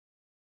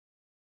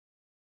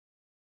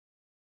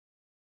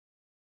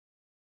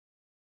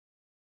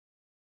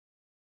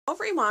Hello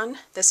everyone,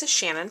 this is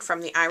Shannon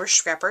from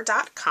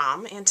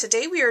theirishscrapper.com, and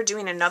today we are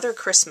doing another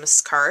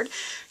Christmas card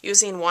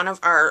using one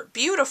of our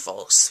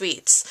beautiful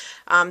sweets.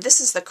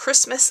 This is the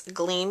Christmas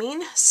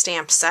Gleaming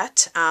stamp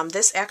set.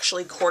 This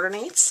actually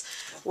coordinates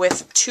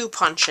with 2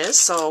 punches,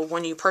 so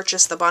when you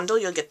purchase the bundle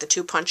you'll get the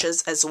 2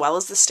 punches as well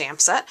as the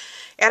stamp set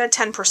at a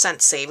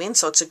 10% saving,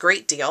 so it's a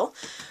great deal.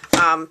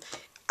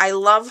 I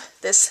love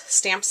this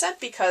stamp set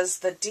because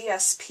the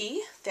DSP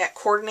that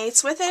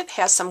coordinates with it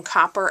has some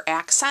copper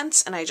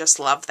accents, and I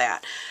just love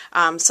that.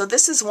 So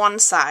this is one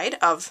side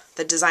of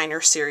the designer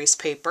series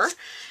paper,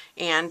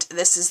 and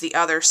this is the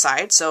other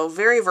side. So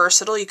very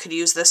versatile. You could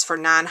use this for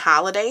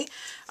non-holiday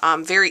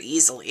very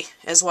easily,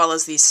 as well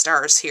as these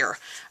stars here.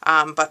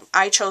 But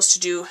I chose to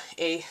do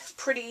a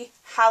pretty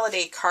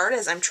holiday card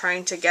as I'm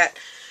trying to get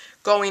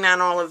going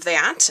on all of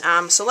that.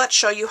 So let's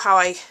show you how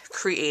I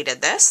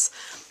created this.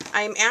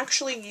 I'm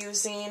actually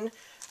using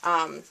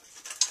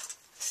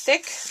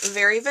thick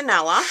Very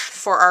Vanilla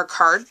for our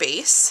card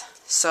base.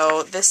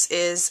 So this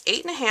is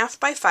 8.5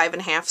 by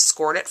 5.5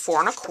 scored at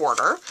 4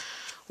 1/4.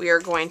 We are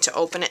going to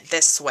open it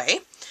this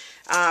way.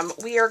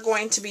 We are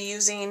going to be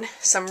using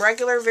some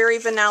regular Very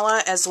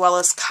Vanilla as well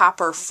as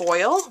copper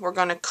foil. We're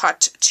going to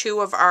cut 2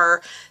 of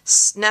our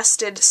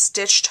nested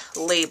stitched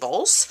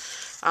labels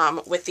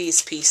with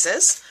these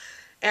pieces.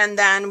 And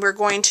then we're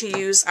going to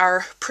use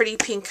our Pretty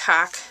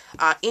Peacock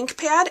ink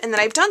pad. And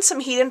then I've done some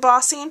heat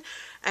embossing,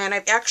 and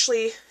I've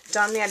actually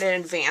done that in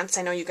advance.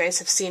 I know you guys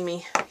have seen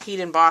me heat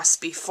emboss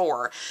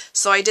before.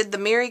 So I did the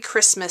Merry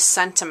Christmas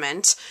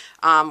sentiment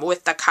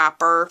with the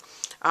copper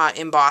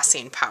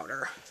embossing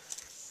powder.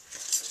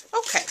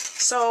 Okay,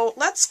 so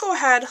let's go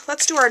ahead.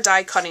 Let's do our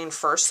die cutting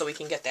first so we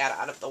can get that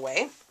out of the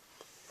way.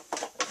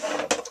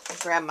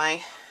 Grab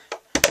my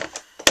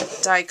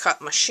die cut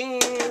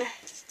machine.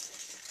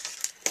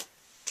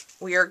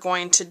 We are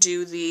going to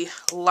do the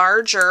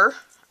larger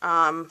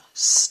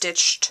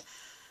stitched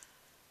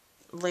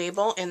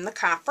label in the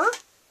copper.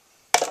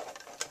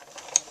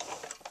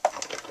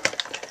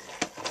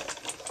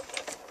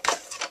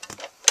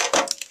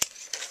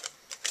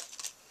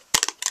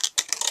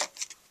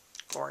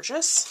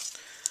 Gorgeous.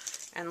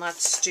 And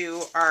let's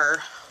do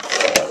our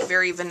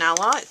Very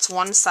Vanilla. It's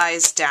one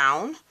size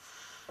down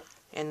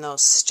in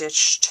those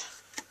stitched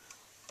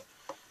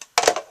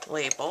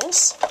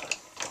labels.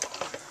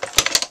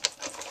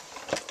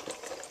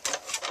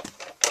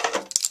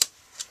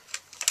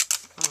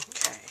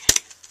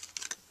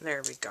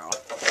 There we go.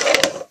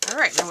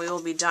 Alright, now we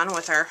will be done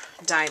with our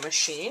die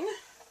machine.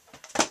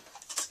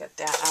 Let's get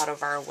that out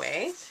of our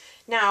way.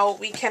 Now,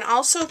 we can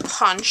also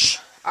punch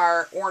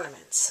our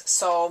ornaments.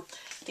 So,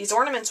 these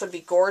ornaments would be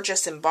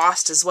gorgeous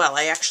embossed as well.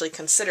 I actually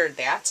considered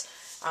that.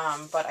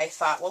 But I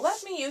thought, well,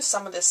 let me use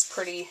some of this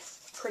pretty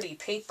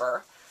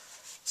paper.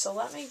 So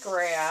let me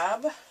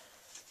grab,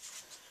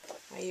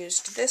 I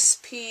used this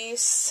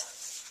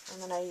piece,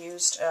 and then I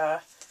used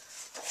a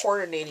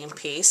coordinating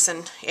piece.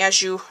 And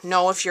as you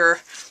know, if you're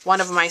one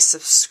of my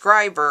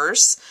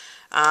subscribers,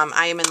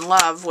 I am in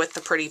love with the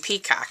Pretty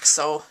Peacock,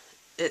 so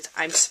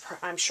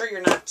I'm sure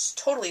you're not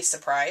totally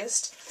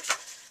surprised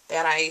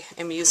that I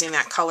am using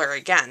that color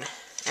again.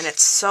 And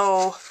it's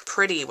so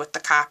pretty with the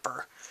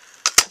copper.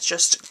 It's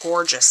just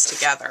gorgeous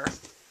together.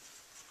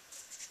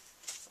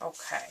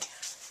 Okay.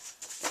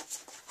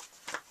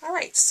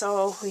 Alright,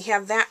 so we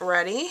have that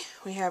ready.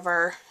 We have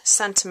our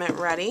sentiment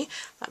ready.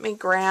 Let me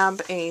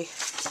grab a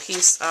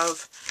piece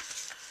of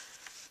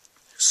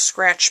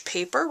scratch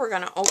paper. We're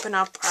going to open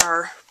up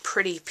our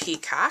Pretty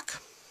Peacock,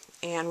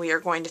 and we are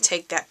going to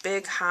take that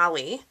big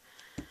holly,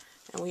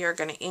 and we are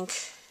going to ink.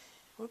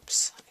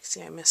 Whoops, I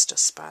see I missed a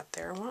spot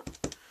there.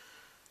 What?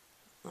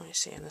 Let me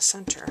see, in the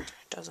center,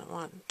 it doesn't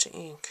want to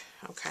ink.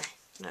 Okay,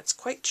 that's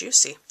quite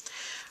juicy.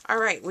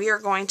 Alright, we are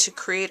going to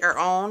create our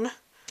own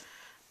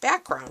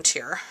background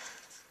here.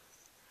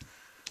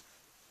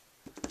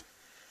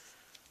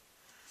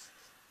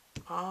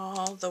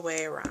 All the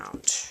way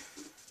around.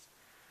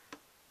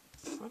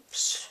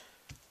 Oops.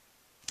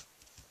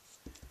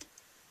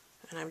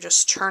 And I'm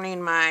just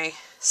turning my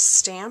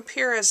stamp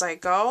here as I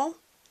go.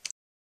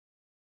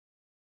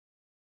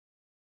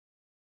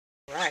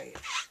 Right.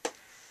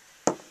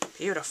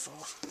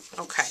 Beautiful.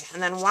 Okay,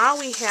 and then while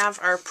we have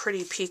our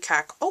Pretty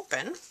Peacock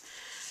open,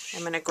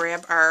 I'm going to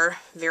grab our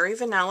Very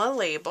Vanilla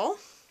label,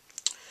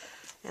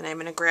 and I'm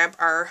going to grab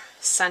our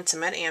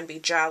sentiment, and Be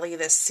Jolly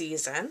This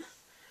Season.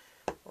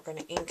 We're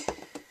going to ink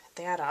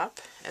that up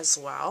as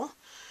well,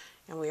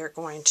 and we are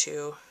going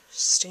to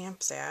stamp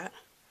that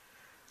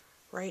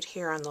right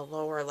here on the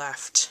lower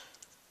left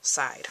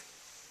side.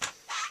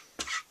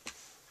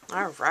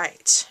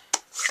 Alright,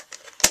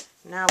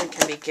 now we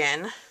can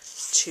begin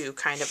to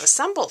kind of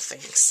assemble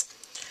things.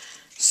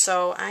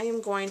 So I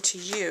am going to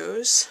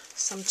use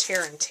some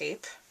tear and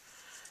tape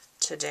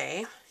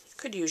today. You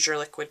could use your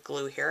liquid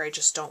glue here. I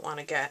just don't want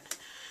to get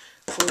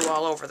glue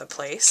all over the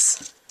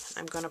place.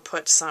 I'm going to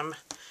put some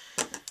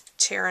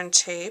tear and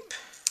tape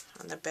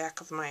on the back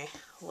of my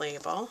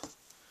label.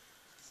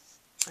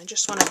 I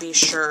just want to be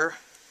sure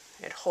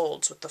it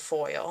holds with the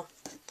foil.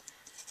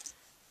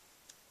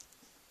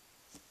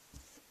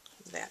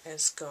 that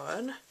is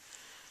good.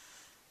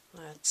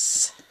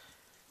 Let's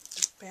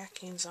get the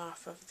backings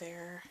off of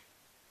there.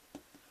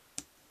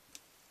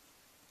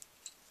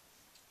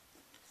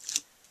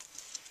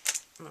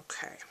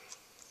 Okay.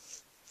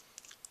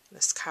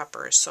 This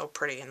copper is so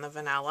pretty in the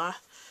vanilla.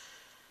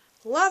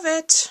 Love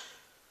it!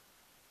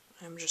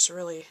 I'm just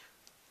really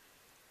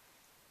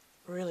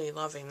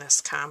loving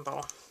this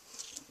combo.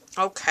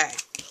 Okay.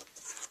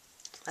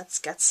 Let's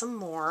get some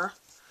more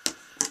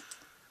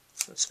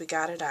since we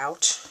got it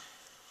out.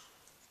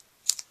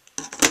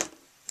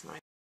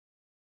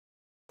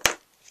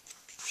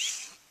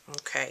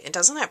 Okay, and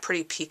doesn't that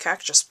pretty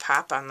peacock just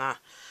pop on the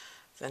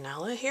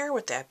vanilla here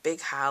with that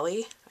big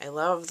holly? I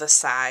love the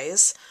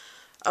size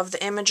of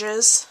the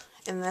images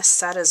in this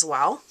set as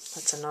well.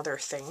 That's another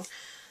thing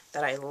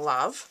that I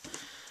love.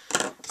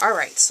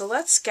 Alright, so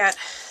let's get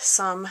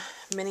some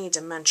mini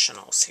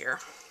dimensionals here.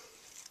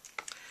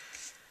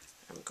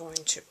 I'm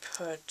going to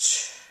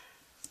put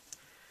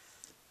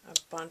a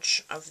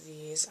bunch of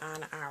these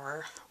on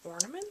our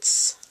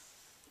ornaments.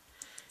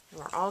 And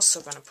we're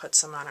also going to put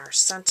some on our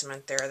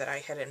sentiment there that I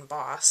had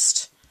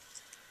embossed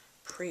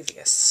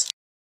previous.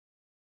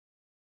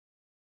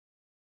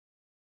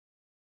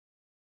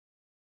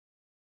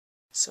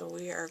 So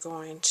we are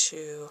going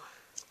to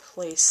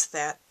place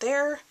that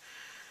there.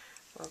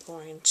 We're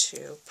going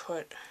to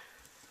put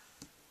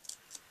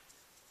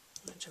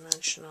a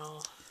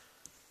dimensional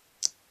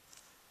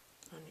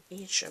on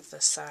each of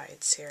the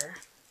sides here.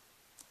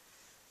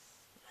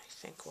 I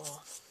think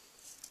we'll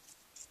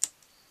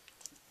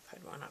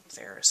put one up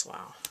there as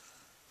well.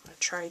 I'm going to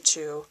try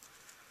to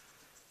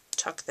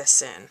tuck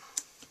this in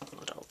a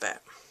little bit.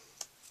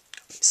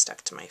 It's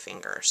stuck to my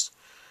fingers.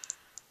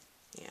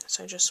 Yeah,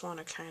 so I just want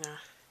to kind of,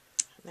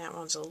 that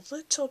one's a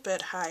little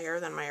bit higher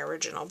than my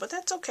original, but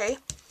that's okay.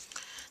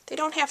 They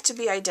don't have to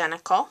be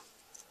identical.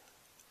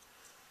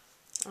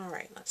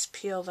 Alright, let's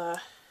peel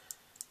the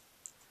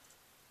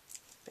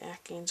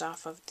backings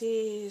off of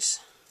these.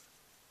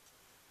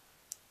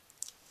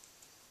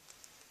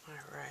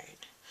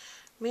 Alright.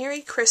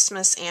 Merry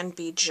Christmas and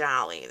be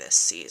jolly this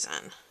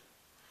season.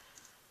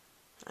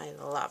 I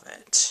love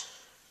it.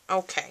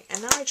 Okay,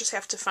 and now I just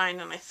have to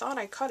find, and I thought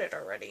I cut it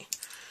already.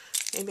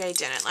 Maybe I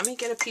didn't. Let me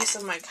get a piece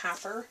of my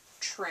copper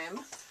trim.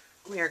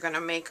 We are going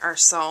to make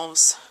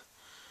ourselves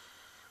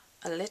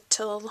a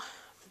little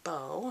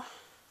bow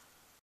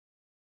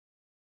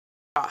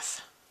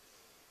off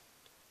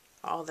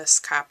all this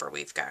copper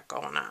we've got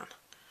going on.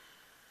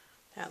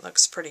 That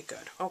looks pretty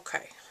good.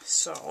 Okay,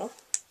 so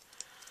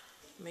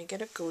let me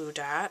get a glue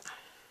dot.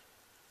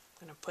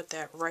 I'm going to put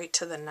that right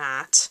to the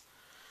knot,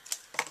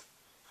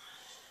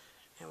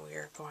 and we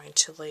are going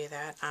to lay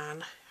that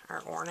on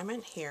our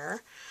ornament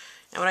here.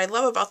 And what I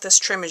love about this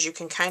trim is you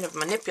can kind of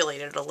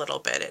manipulate it a little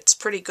bit. It's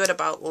pretty good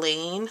about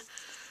laying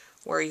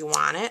where you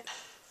want it,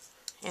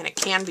 and it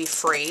can be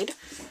frayed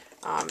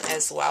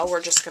as well.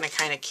 We're just going to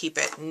kind of keep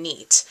it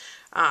neat.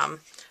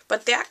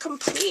 But that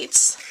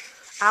completes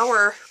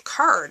our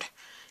card.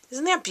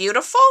 Isn't that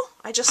beautiful?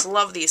 I just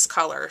love these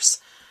colors.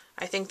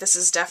 I think this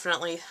is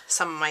definitely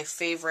some of my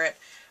favorite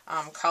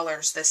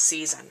colors this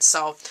season.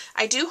 So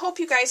I do hope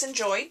you guys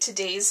enjoyed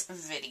today's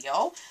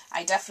video.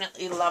 I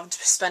definitely loved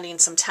spending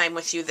some time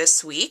with you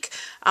this week.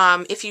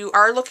 If you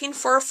are looking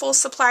for a full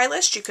supply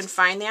list, you can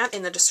find that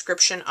in the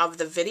description of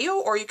the video,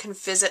 or you can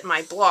visit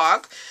my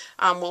blog,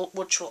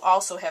 which will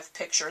also have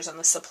pictures on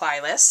the supply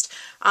list.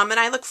 And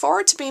I look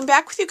forward to being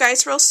back with you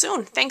guys real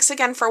soon. Thanks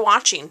again for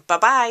watching.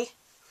 Bye-bye.